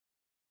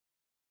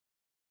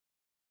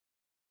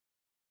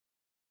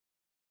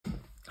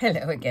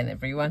Hello again,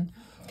 everyone.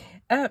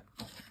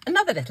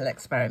 Another little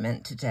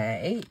experiment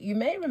today. You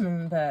may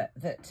remember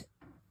that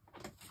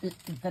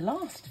the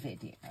last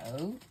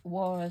video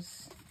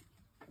was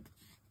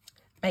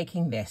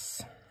making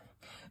this,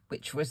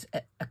 which was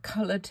a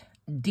coloured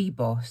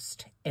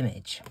debossed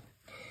image.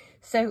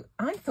 So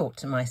I thought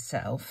to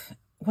myself,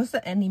 was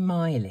there any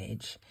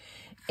mileage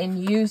in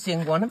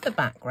using one of the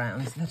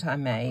backgrounds that I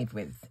made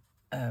with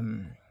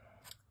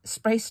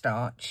spray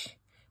starch,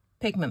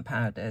 pigment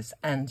powders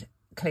and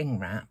cling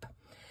wrap,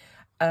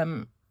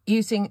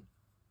 using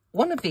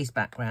one of these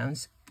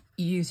backgrounds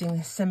using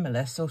a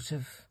similar sort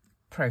of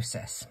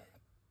process.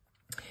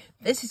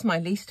 This is my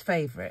least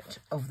favourite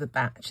of the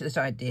batch that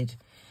I did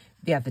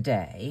the other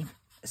day.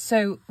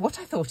 So what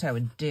I thought I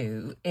would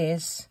do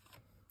is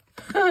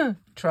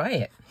try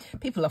it.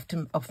 People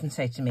often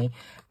say to me,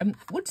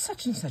 would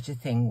such and such a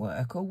thing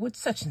work, or would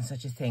such and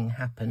such a thing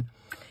happen?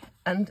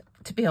 And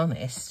to be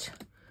honest,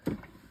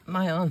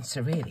 my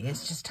answer really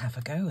is just have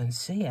a go and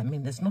see. I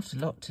mean, there's not a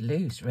lot to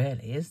lose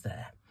really, is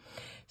there?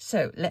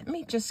 So let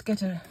me just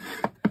get a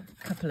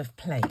couple of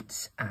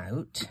plates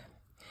out.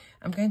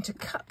 I'm going to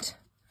cut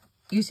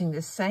using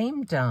the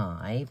same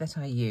die that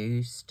I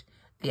used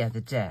the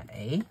other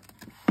day,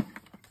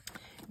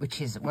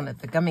 which is one of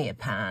the gummy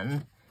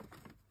pan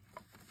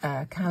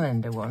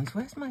calendar ones.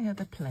 Where's my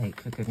other plate,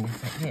 for goodness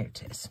sake? Here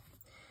it is.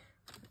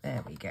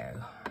 There we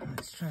go.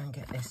 Let's try and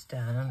get this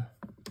down.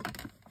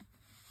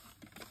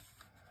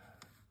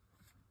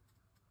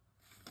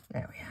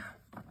 There we are.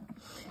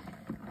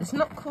 There's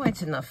not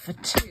quite enough for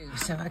two,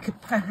 so I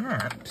could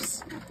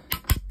perhaps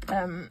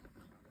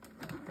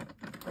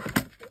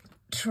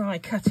try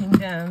cutting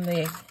down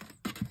the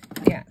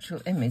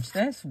actual image.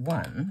 There's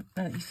one.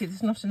 You see,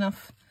 there's not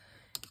enough.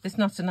 There's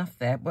not enough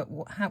there. But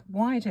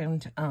why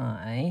don't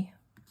I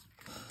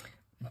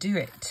do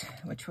it?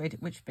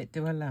 Which bit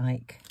do I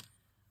like?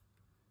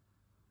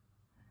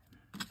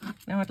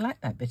 Now I'd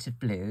like that bit of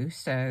blue,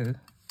 so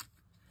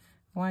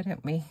why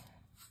don't we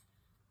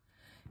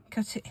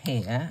cut it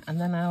here,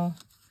 and then I'll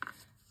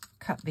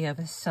cut the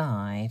other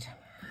side.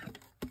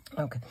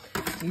 Okay,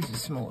 let's use a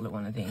smaller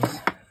one of these.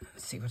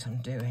 Let's see what I'm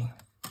doing.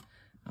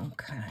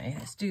 Okay,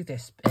 let's do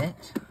this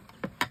bit.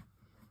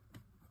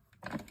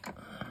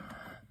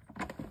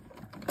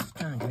 Let's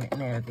try and get it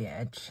near the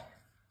edge.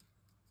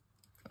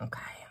 Okay.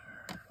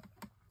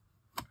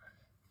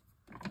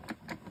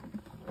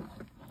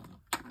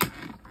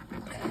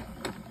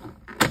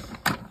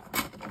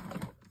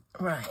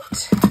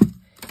 Right.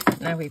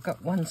 Now we've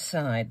got one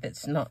side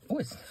that's not,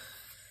 oh,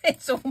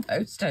 it's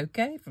almost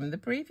okay from the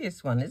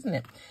previous one, isn't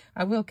it?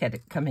 I will get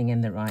it coming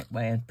in the right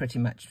way and pretty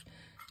much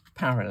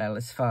parallel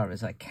as far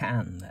as I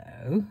can,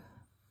 though.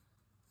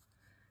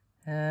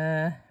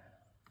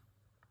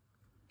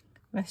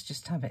 Let's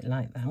just have it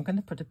like that. I'm going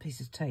to put a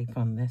piece of tape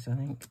on this, I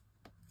think.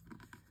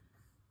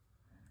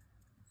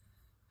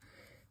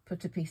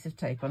 Put a piece of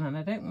tape on, and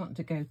I don't want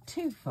to go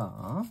too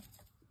far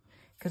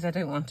because I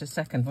don't want a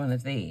second one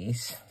of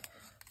these.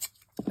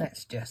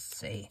 Let's just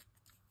see.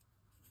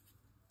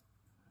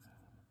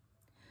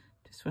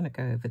 Just want to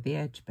go over the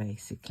edge,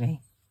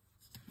 basically.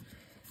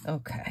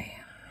 Okay.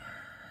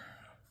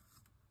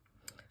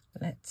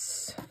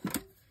 Let's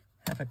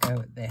have a go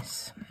at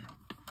this.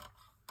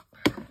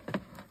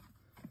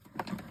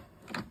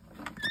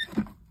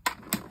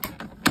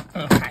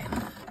 Okay.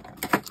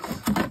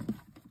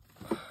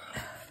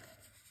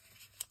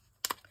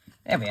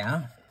 There we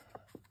are.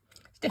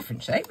 It's a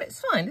different shape, but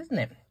it's fine, isn't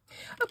it?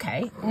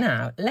 Okay,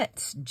 now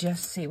let's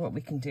just see what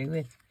we can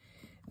do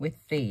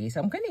with these.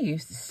 I'm going to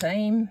use the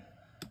same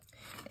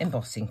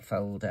embossing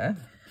folder.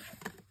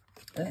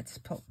 Let's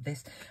pop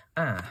this.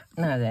 Now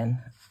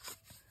then,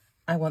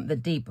 I want the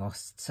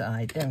debossed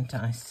side, don't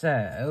I?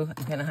 So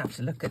I'm going to have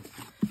to look at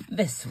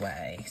this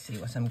way, see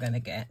what I'm going to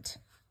get.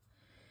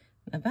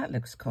 Now that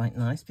looks quite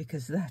nice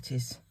because that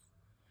is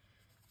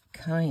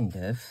kind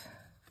of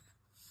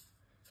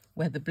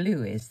where the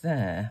blue is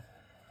there.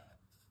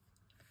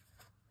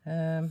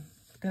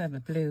 It's going to have a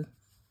blue.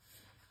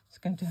 It's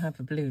going to have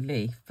a blue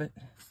leaf, but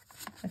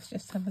let's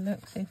just have a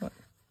look, see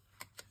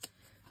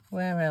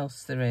where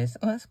else there is.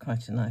 Oh, that's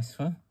quite a nice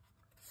one.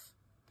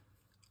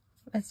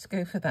 Let's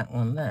go for that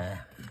one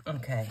there.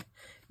 Okay,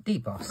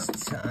 debossed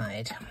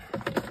side.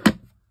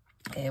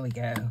 Here we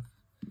go.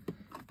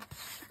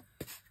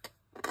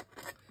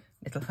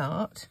 Little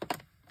heart.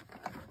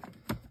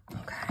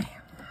 Okay.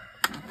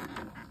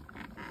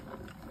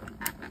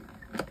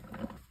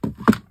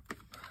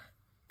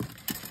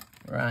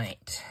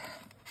 Right,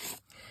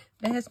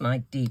 there's my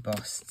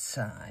debossed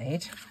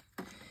side.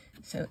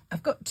 So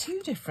I've got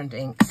two different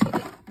inks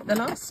here. The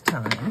last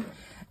time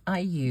I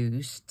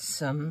used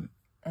some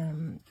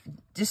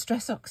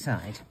Distress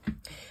Oxide.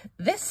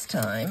 This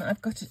time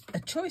I've got a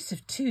choice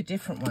of two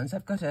different ones.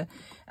 I've got a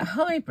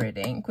hybrid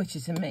ink, which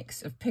is a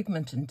mix of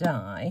pigment and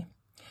dye,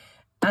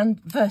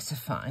 and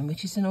Versafine,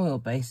 which is an oil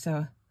base, so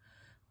I'm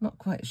not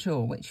quite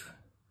sure which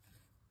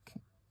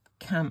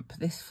camp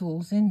this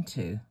falls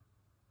into.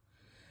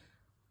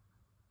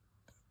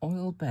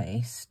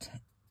 Oil-based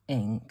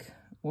ink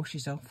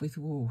washes off with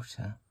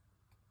water.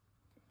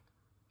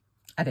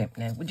 I don't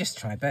know. We'll just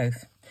try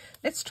both.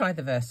 Let's try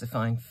the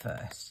VersaFine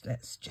first.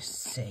 Let's just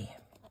see.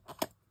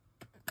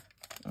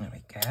 There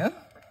we go.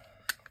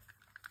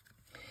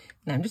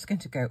 Now I'm just going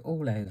to go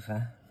all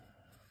over.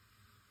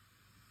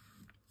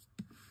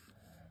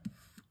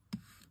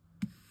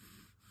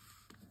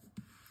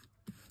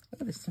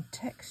 Oh, there's some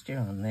texture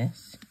on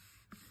this.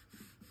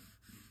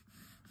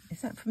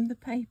 Is that from the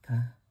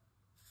paper?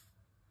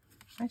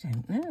 I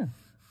don't know.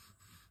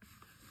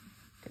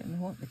 Don't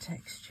know what the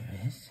texture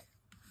is.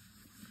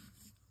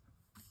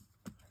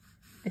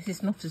 This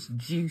is not as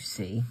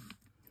juicy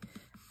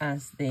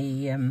as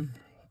the,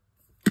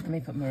 let me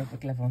put my rubber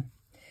glove on.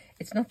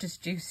 It's not as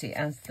juicy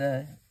as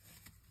the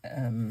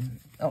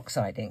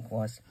Oxide ink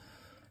was.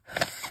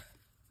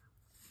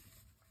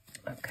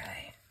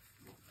 Okay.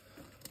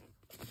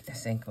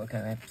 This ink will go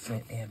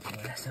absolutely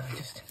everywhere, so I'll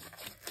just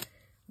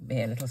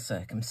be a little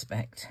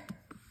circumspect.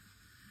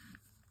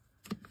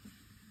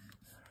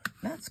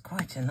 That's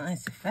quite a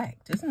nice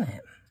effect, isn't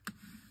it?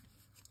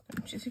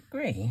 Don't you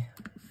agree?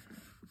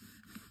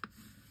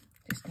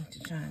 Just need to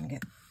try and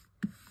get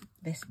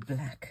this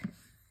black.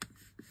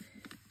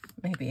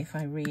 Maybe if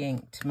I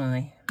re-inked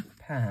my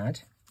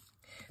pad.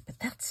 But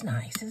that's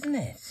nice, isn't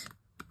it? So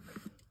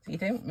you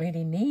don't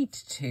really need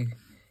to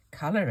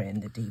colour in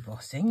the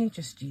debossing. You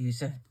just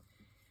use a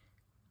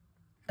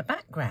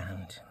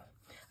background.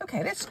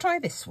 Okay, let's try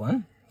this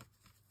one.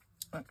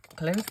 I'll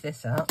close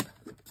this up.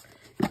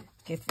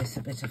 Give this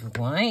a bit of a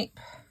wipe.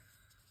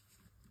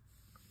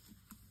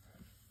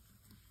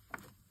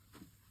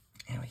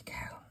 There we go.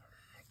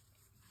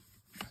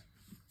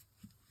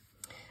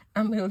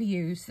 And we'll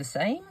use the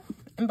same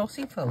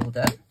embossing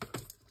folder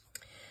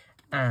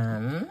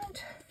and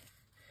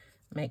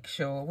make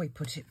sure we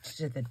put it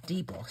to the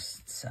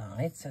debossed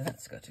side. So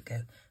that's got to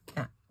go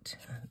that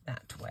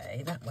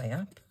way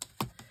up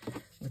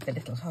with the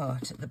little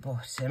heart at the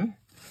bottom.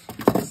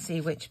 Let's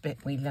see which bit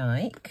we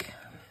like.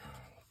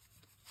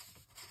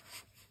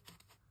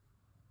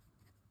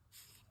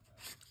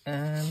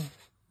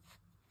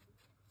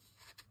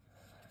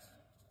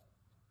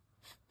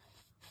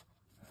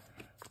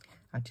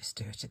 I'll just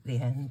do it at the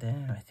end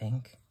there, I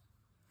think.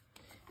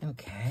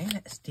 Okay,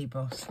 let's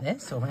deboss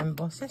this or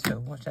emboss it or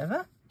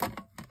whatever.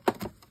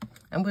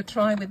 And we'll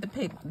try with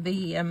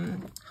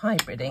the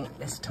hybrid ink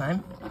this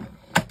time.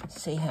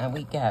 See how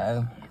we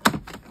go.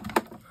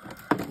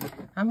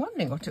 I'm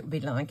wondering what it would be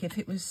like if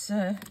it was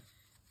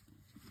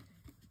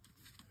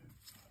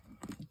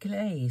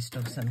glazed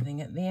or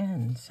something at the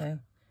end. So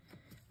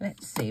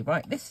let's see.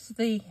 Right, this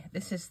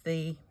is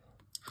the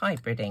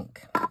hybrid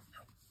ink.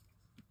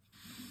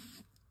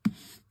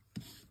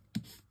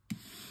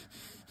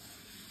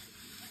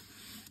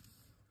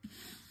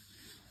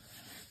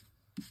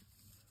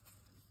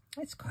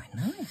 It's quite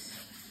nice.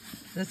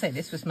 As I say,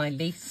 this was my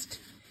least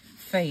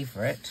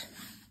favourite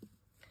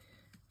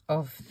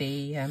of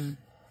the,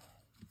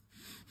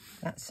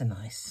 that's a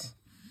nice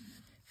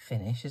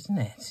finish, isn't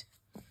it?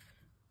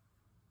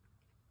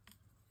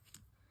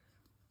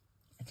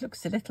 It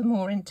looks a little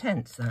more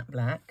intense, that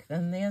black,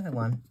 than the other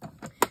one.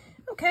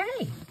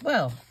 Okay,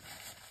 well,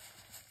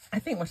 I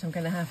think what I'm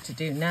going to have to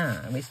do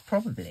now is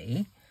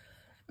probably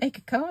make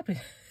a card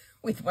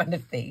with one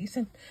of these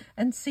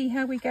and see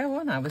how we go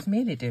on. I was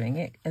merely doing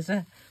it as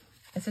a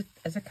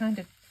kind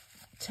of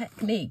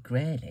technique,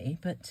 really,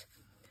 but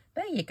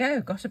there you go.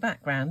 Got a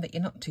background that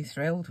you're not too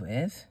thrilled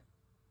with.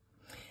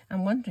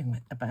 I'm wondering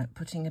about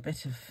putting a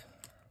bit of,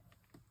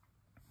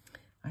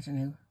 I don't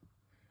know,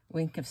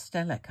 wink of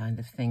Stella kind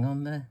of thing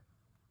on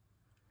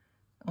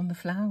the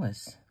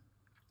flowers.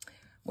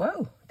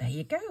 Whoa, there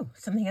you go.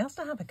 Something else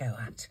to have a go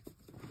at.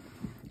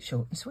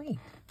 Short and sweet.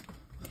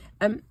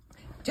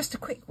 Just a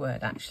quick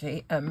word,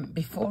 actually,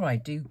 before I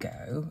do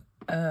go,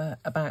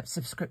 about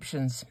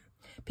subscriptions.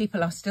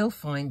 People are still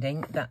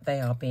finding that they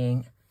are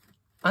being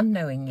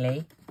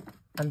unknowingly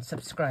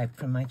unsubscribed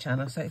from my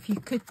channel. So if you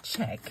could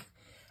check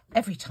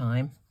every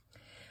time,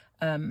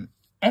 give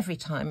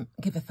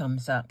a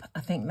thumbs up. I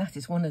think that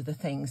is one of the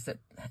things that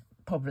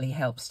probably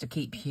helps to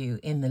keep you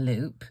in the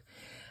loop.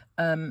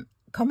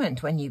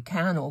 Comment when you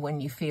can or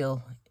when you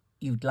feel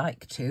you'd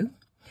like to.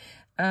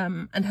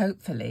 And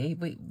hopefully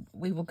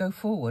we will go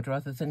forward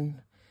rather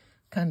than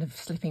kind of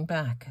slipping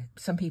back.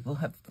 Some people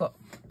have got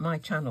my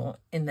channel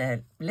in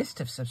their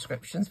list of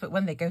subscriptions, but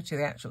when they go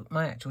to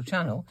my actual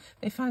channel,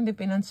 they find they've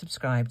been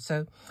unsubscribed.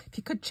 So if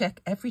you could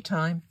check every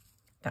time,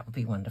 that would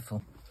be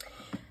wonderful.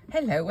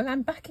 Hello, well,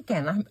 I'm back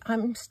again.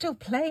 I'm still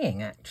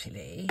playing,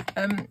 actually.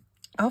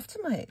 After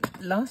my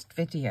last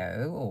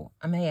video, or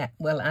I may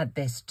well add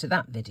this to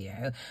that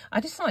video, I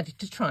decided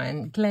to try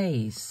and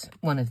glaze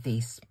one of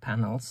these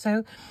panels.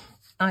 So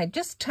I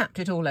just tapped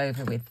it all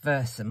over with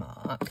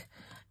Versamark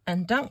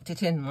and dunked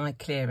it in my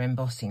clear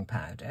embossing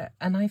powder,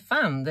 and I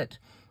found that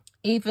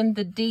even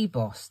the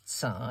debossed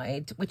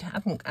side, which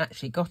hadn't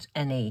actually got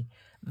any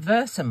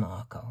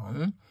Versamark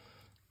on,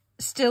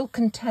 still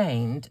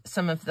contained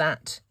some of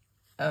that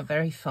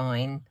very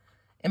fine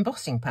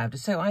embossing powder.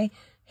 So I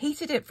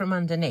heated it from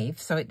underneath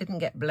so it didn't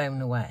get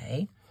blown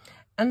away,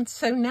 and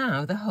so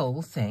now the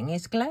whole thing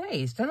is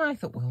glazed. And I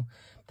thought, well,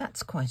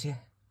 that's quite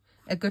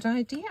a good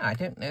idea. I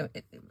don't know.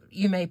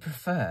 You may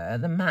prefer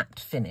the matte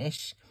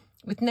finish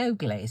with no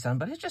glaze on,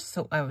 but I just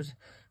thought I would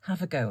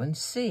have a go and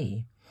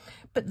see.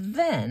 But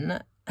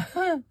then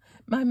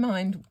my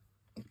mind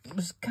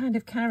was kind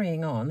of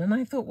carrying on, and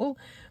I thought, well,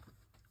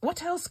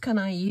 what else can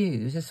I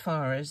use as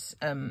far as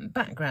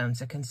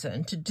backgrounds are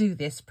concerned to do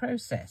this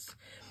process?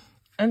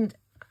 And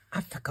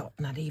I've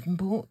forgotten I'd even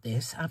bought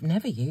this. I've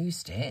never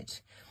used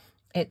it.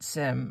 It's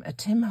a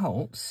Tim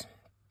Holtz.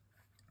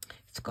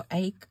 It's got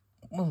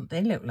well,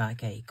 they look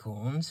like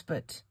acorns,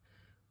 but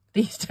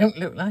these don't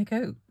look like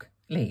oak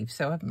leaves,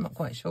 so I'm not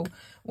quite sure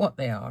what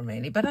they are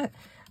really. But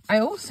I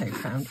also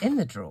found in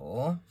the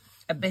drawer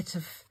a bit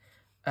of,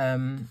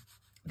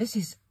 this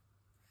is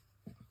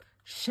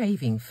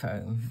shaving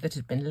foam that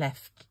had been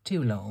left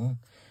too long,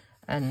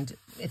 and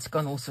it's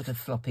gone all sort of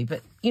floppy.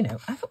 But, you know,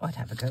 I thought I'd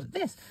have a go at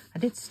this. I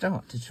did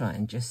start to try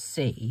and just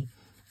see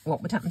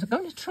what would happen. So I'm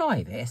going to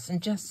try this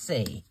and just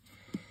see.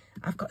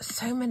 I've got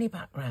so many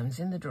backgrounds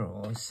in the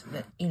drawers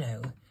that, you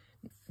know,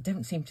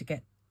 don't seem to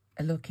get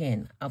a look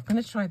in. I'm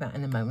going to try that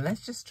in a moment.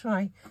 Let's just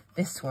try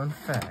this one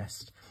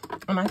first.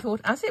 And I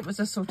thought, as it was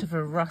a sort of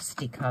a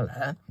rusty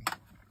colour,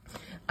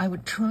 I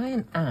would try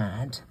and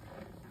add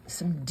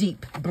some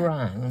deep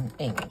brown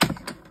ink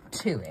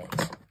to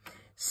it.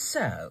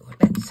 So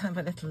let's have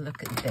a little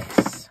look at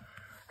this.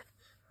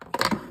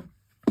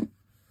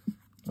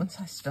 Once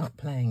I start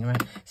playing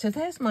around. So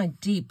there's my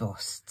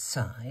debossed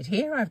side.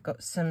 Here I've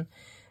got some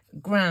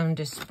ground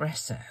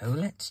espresso.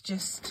 Let's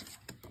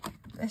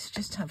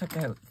just have a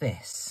go at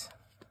this.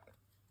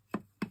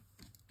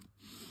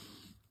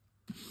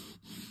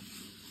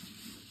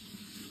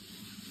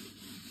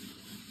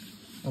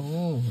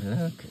 Oh,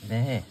 look at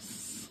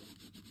this.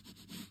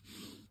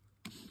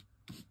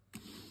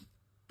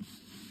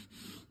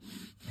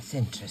 That's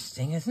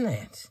interesting, isn't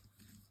it?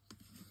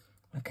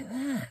 Look at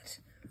that.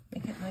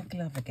 Let me get my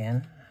glove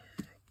again.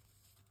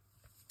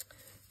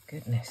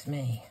 Goodness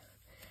me.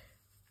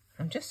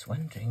 I'm just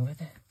wondering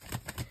whether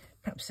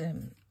perhaps a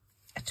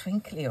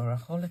twinkly or a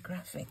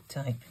holographic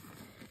type.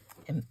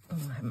 Oh,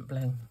 I haven't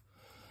blown.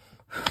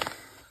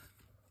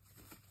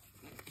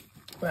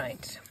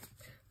 Right.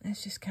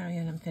 Let's just carry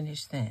on and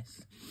finish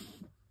this.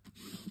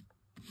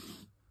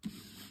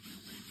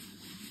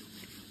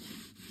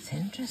 It's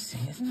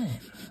interesting, isn't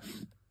it?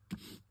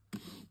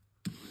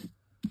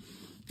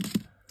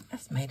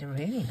 That's made a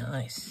really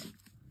nice.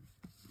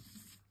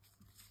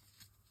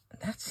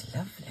 That's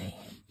lovely.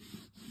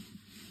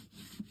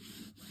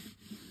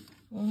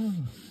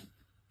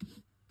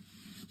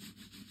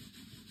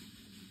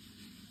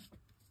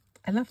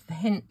 I love the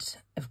hint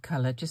of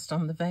colour just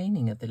on the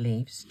veining of the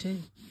leaves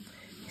too.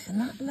 Isn't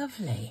that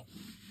lovely?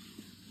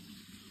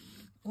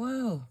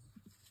 Whoa.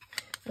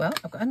 Well,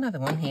 I've got another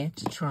one here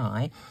to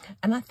try.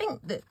 And I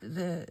think that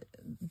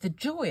the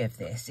joy of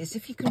this is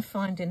if you can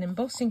find an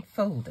embossing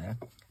folder,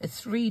 a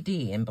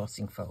 3D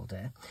embossing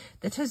folder,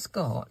 that has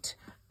got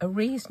a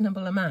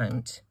reasonable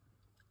amount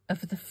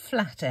of the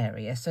flat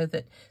area so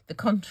that the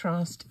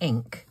contrast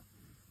ink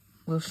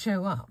will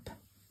show up.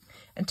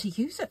 And to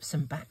use up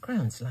some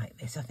backgrounds like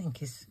this, I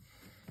think is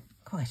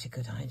quite a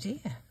good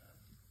idea.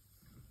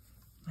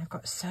 I've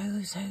got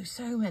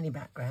so many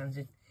backgrounds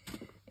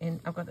in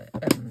I've got a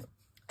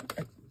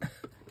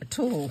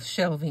tall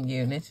shelving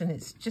unit, and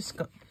it's just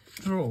got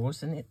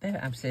drawers, and they're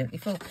absolutely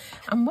full.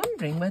 I'm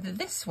wondering whether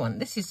this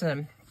is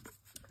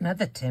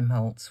another Tim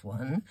Holtz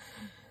one,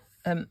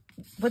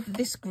 whether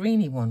this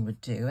greeny one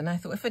would do. And I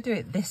thought if I do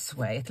it this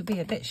way, it'll be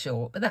a bit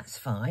short, but that's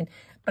fine.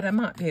 But I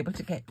might be able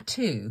to get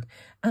two.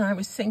 And I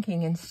was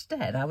thinking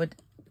instead I would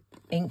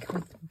ink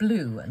with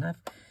blue, and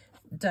I've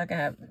dug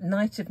out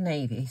Night of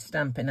Navy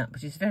Stampin' Up,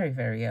 which is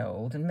very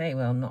old and may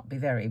well not be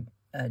very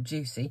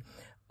juicy,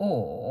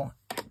 or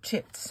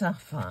Chipped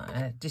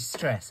Sapphire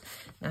Distress.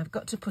 Now I've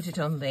got to put it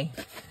on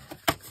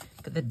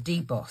for the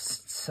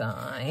debossed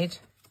side,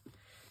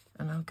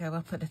 and I'll go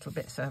up a little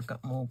bit so I've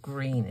got more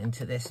green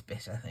into this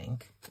bit, I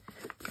think.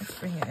 Let's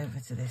bring it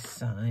over to this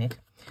side.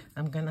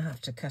 I'm going to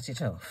have to cut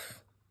it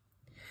off.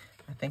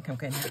 I think I'm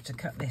going to have to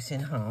cut this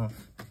in half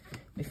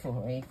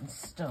before I even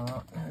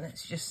start. Now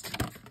let's just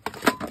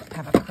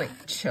have a quick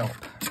chop.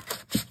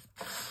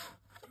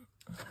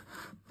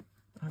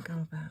 I'll go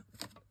about.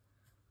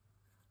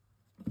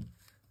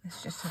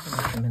 Let's just have a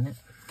look a minute.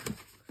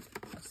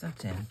 What's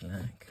that end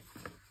like?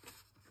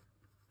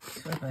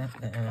 So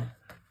about there.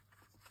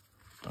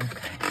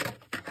 Okay.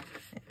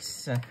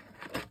 It's right,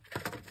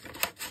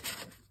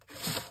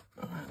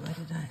 where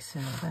did I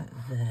say about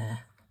there?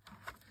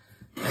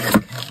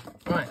 Okay.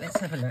 Right, let's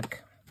have a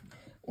look.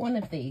 One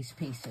of these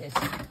pieces.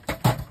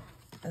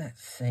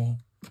 Let's see.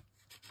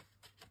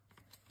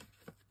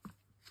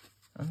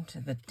 Onto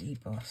the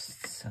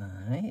debossed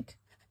side.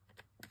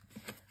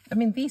 I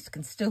mean, these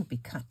can still be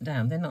cut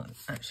down. They're not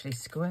actually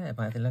square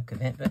by the look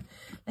of it, but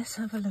let's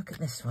have a look at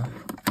this one.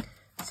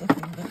 See if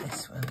we can get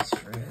this one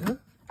through.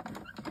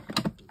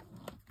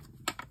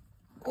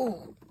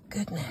 Oh,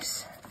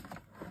 goodness.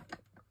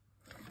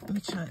 Let me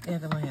try it the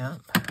other way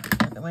up,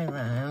 the other way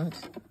around.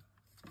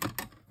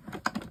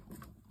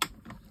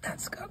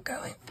 That's got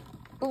going.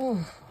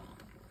 Oh,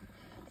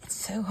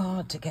 so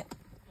hard to get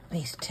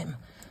these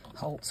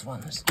Holtz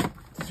ones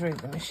through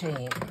the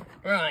machine.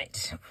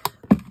 Right,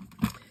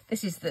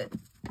 this is the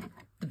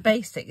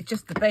basic,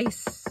 just the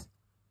base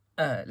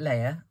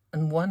layer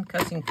and one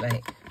cutting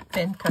plate,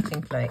 thin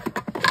cutting plate.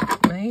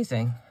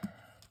 Amazing.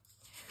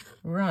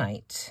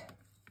 Right,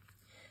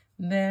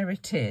 there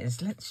it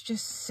is. Let's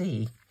just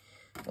see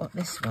what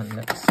this one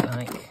looks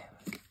like.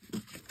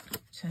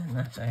 Turn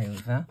that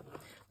over.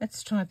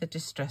 Let's try the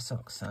Distress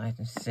Oxide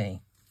and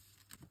see.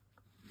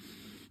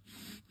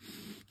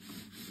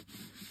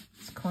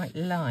 It's quite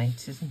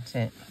light, isn't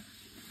it?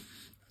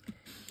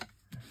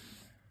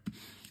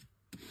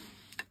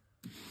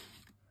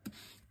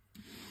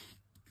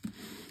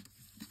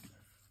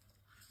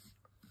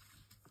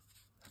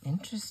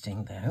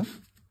 Interesting though.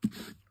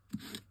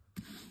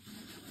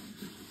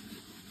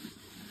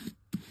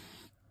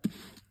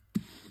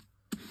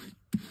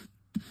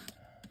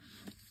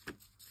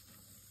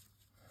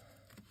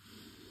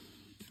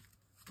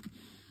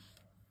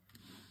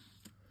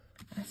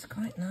 That's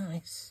quite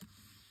nice.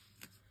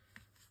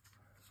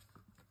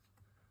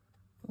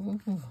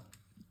 Ooh.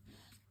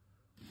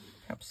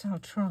 Perhaps I'll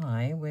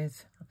try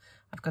with,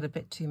 I've got a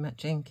bit too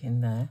much ink in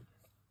there.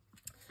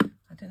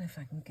 I don't know if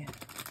I can get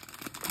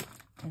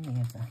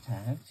any of that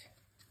out.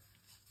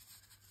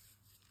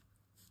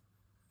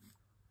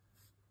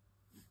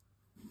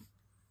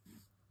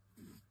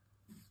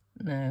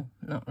 No,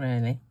 not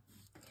really.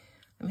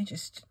 Let me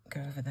just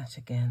go over that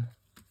again.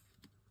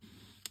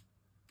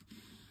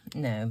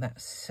 No,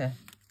 that's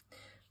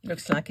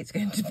looks like it's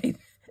going to be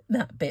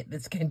that bit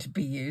that's going to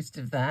be used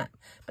of that,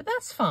 but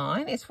that's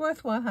fine. It's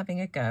worthwhile having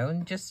a go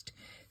and just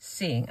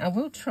seeing. I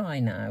will try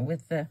now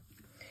with the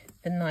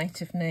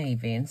Night of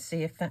Navy and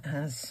see if that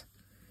has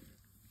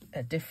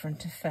a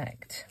different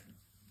effect.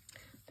 I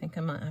think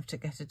I might have to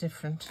get a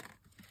different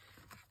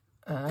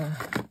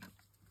palette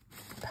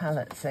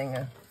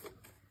thinger.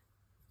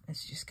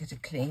 Let's just get a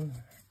clean.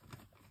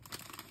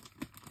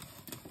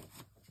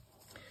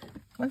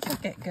 Once I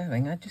get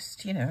going, I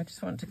just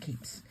want to keep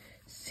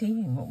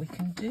seeing what we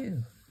can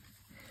do.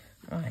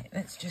 Right,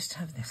 let's just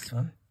have this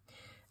one.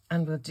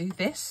 And we'll do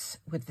this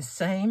with the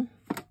same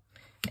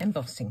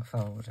embossing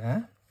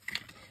folder,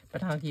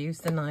 but I'll use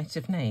the Night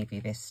of Navy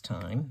this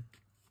time.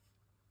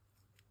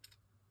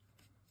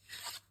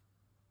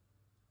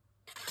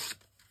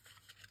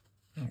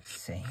 Let's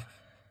see.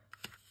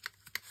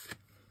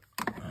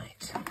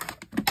 Right.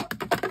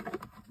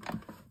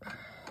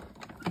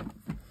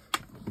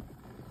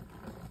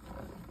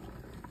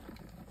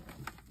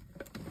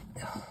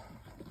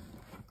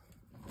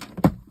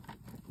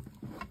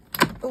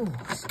 Oh,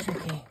 it's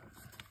tricky.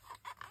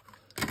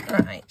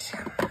 Right.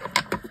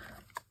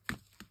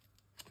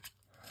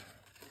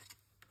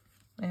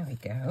 There we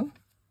go.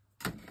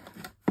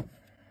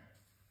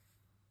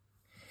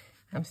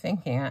 I'm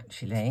thinking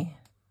actually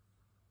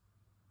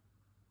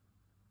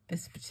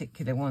this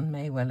particular one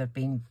may well have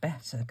been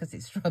better because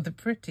it's rather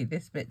pretty,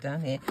 this bit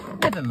down here.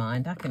 Never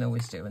mind, I can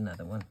always do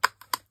another one.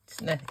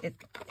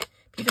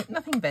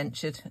 Nothing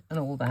ventured and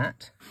all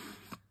that.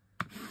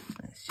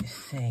 Let's just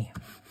see.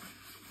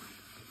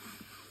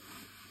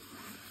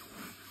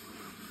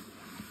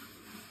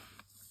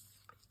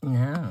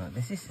 Now,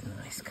 this is a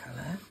nice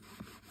colour.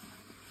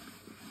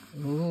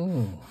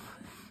 Ooh,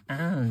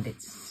 and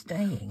it's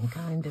staying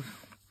kind of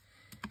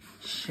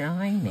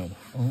shiny.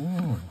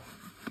 Ooh.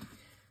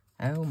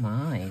 Oh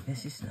my,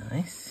 this is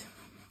nice.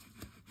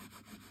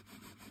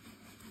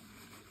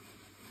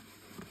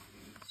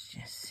 Let's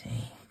just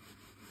see.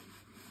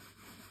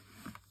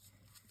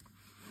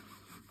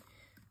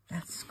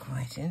 That's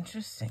quite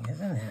interesting,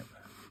 isn't it?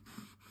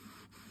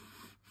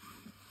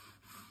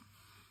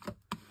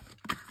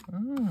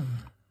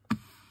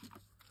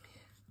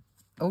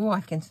 Oh,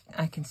 I can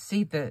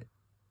see the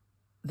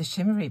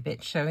shimmery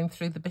bit showing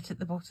through the bit at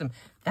the bottom.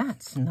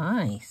 That's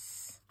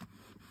nice.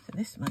 So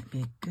this might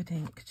be a good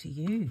ink to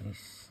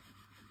use.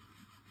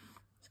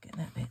 Let's get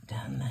that bit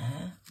down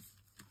there.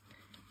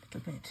 A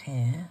little bit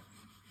here.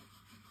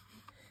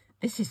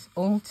 This is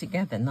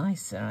altogether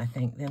nicer, I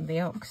think, than the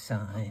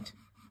Oxide.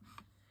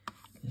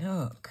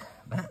 Look,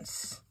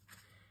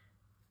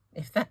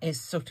 if that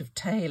is sort of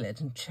tailored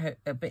and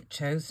a bit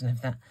chosen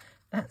of that,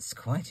 that's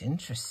quite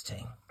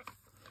interesting.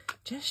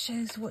 Just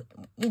shows what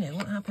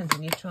happens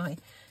when you try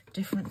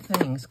different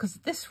things. Because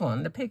this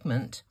one, the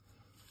pigment,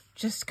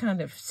 just kind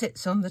of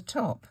sits on the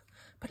top.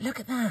 But look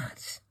at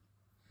that.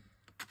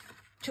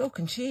 Chalk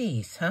and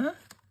cheese, huh?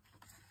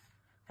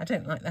 I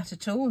don't like that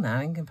at all now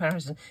in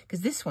comparison.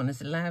 Because this one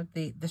has allowed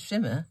the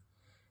shimmer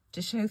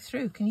to show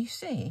through. Can you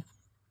see?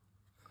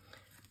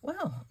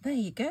 Well, there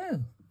you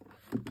go.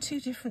 Two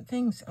different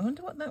things. I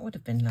wonder what that would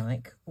have been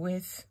like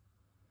with...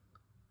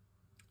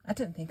 I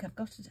don't think I've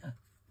got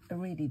a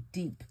really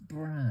deep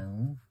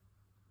brown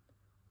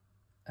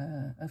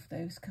of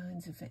those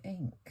kinds of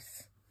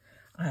inks.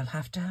 I'll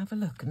have to have a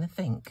look and a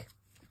think.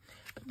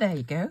 But there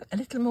you go. A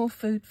little more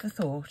food for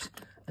thought.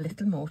 A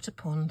little more to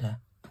ponder.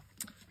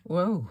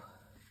 Whoa.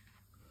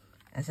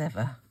 As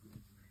ever,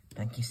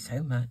 thank you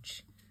so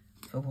much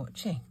for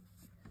watching.